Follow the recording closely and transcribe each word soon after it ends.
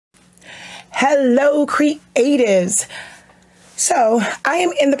Hello, creatives. So I am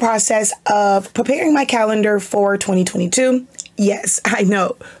in the process of preparing my calendar for 2022. Yes, I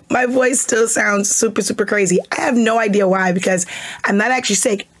know my voice still sounds super crazy. I have no idea why, because I'm not actually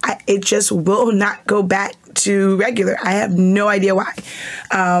sick. It just will not go back to regular. I have no idea why.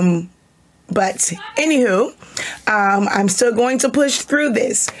 But anywho, I'm still going to push through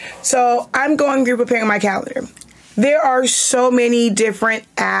this. So I'm going through preparing my calendar. There are so many different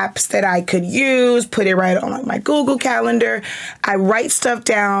apps that I could use, put it right on like my Google Calendar. I write stuff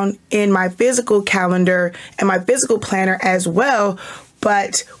down in my physical calendar and my physical planner as well.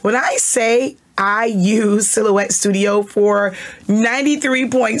 But when I say I use Silhouette Studio for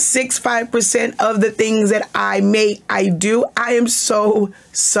 93.65% of the things that I do, I am so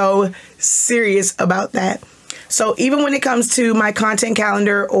serious about that. So even when it comes to my content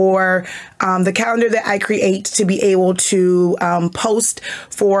calendar or the calendar that I create to be able to post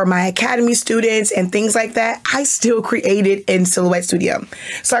for my academy students and things like that, I still create it in Silhouette Studio.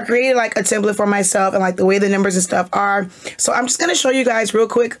 So I created like a template for myself and like the way the numbers and stuff are. So I'm just going to show you guys real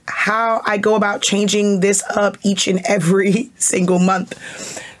quick how I go about changing this up each and every single month.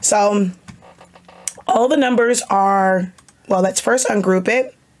 So all the numbers are, well, let's first ungroup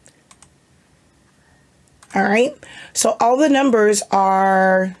it. All right, so all the numbers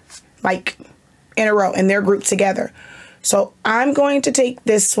are like in a row and they're grouped together. So I'm going to take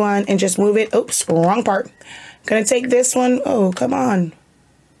this one and just move it. Oops, wrong part. I'm going to take this one. Oh, come on.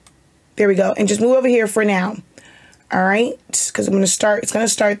 There we go. And just move over here for now. All right, because I'm going to start. It's going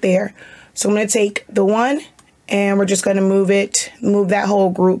to start there. So I'm going to take the one and we're just going to move that whole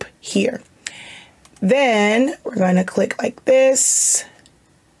group here. Then we're going to click like this.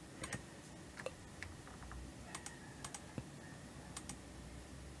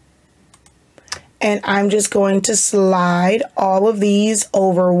 And I'm just going to slide all of these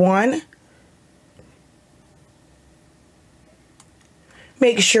over one.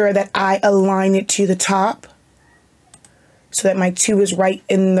 Make sure that I align it to the top so that my 2 is right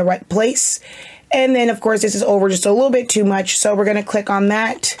in the right place. And then, of course, this is over just a little bit too much. So we're going to click on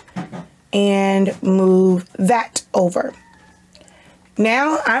that and move that over.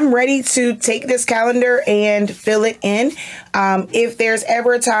 Now I'm ready to take this calendar and fill it in. If there's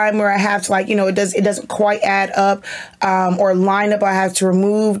ever a time where I have to, like, you know, it doesn't quite add up or line up, I have to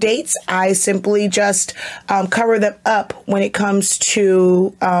remove dates, I simply just cover them up when it comes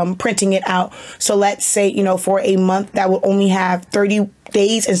to printing it out. So let's say, you know, for a month that will only have 30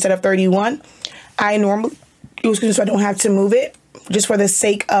 days instead of 31. I normally use it so I don't have to move it, just for the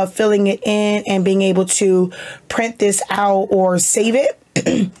sake of filling it in and being able to print this out or save it.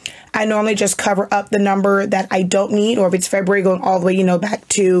 I normally just cover up the number that I don't need, or if it's February going all the way, you know, back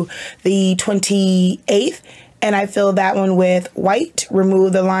to the 28th, and I fill that one with white,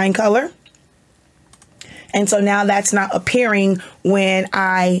 remove the line color. And so now that's not appearing when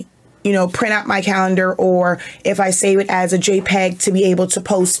I, you know, print out my calendar, or if I save it as a JPEG to be able to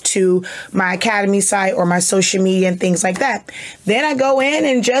post to my academy site or my social media and things like that. Then I go in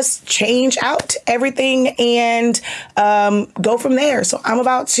and just change out everything and go from there. So I'm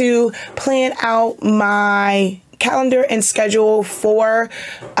about to plan out my calendar and schedule for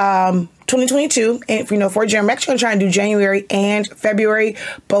 2022, and you know, for January. I'm actually going to try and do January and February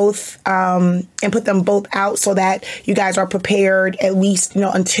both, and put them both out so that you guys are prepared at least, you know,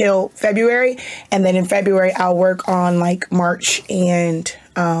 until February. And then in February, I'll work on like March and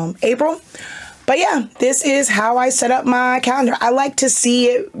April. But yeah, this is how I set up my calendar. I like to see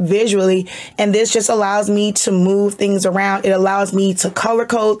it visually, and this just allows me to move things around. It allows me to color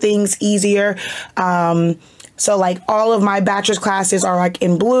code things easier. So like all of my bachelor's classes are like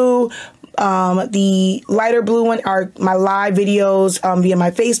in blue. The lighter blue one are my live videos via my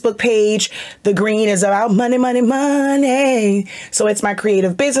Facebook page. The green is about money, money, money. So it's my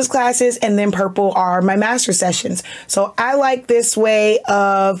creative business classes, and then purple are my master sessions. So I like this way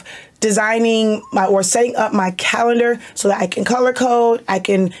of designing or setting up my calendar so that I can color code, I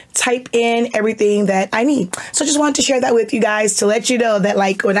can type in everything that I need. So just wanted to share that with you guys to let you know that,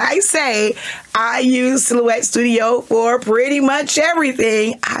 like, when I say I use Silhouette Studio for pretty much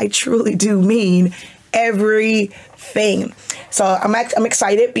everything, I truly do mean everything. So I'm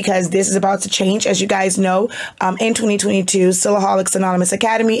excited because this is about to change. As you guys know, in 2022, Silaholics Anonymous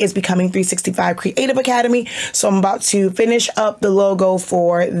Academy is becoming 365 Creative Academy. So I'm about to finish up the logo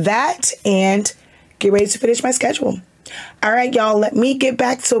for that and get ready to finish my schedule. All right, y'all, let me get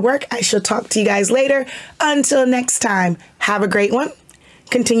back to work. I shall talk to you guys later. Until next time, have a great one.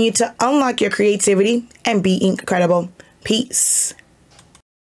 Continue to unlock your creativity and be incredible. Peace.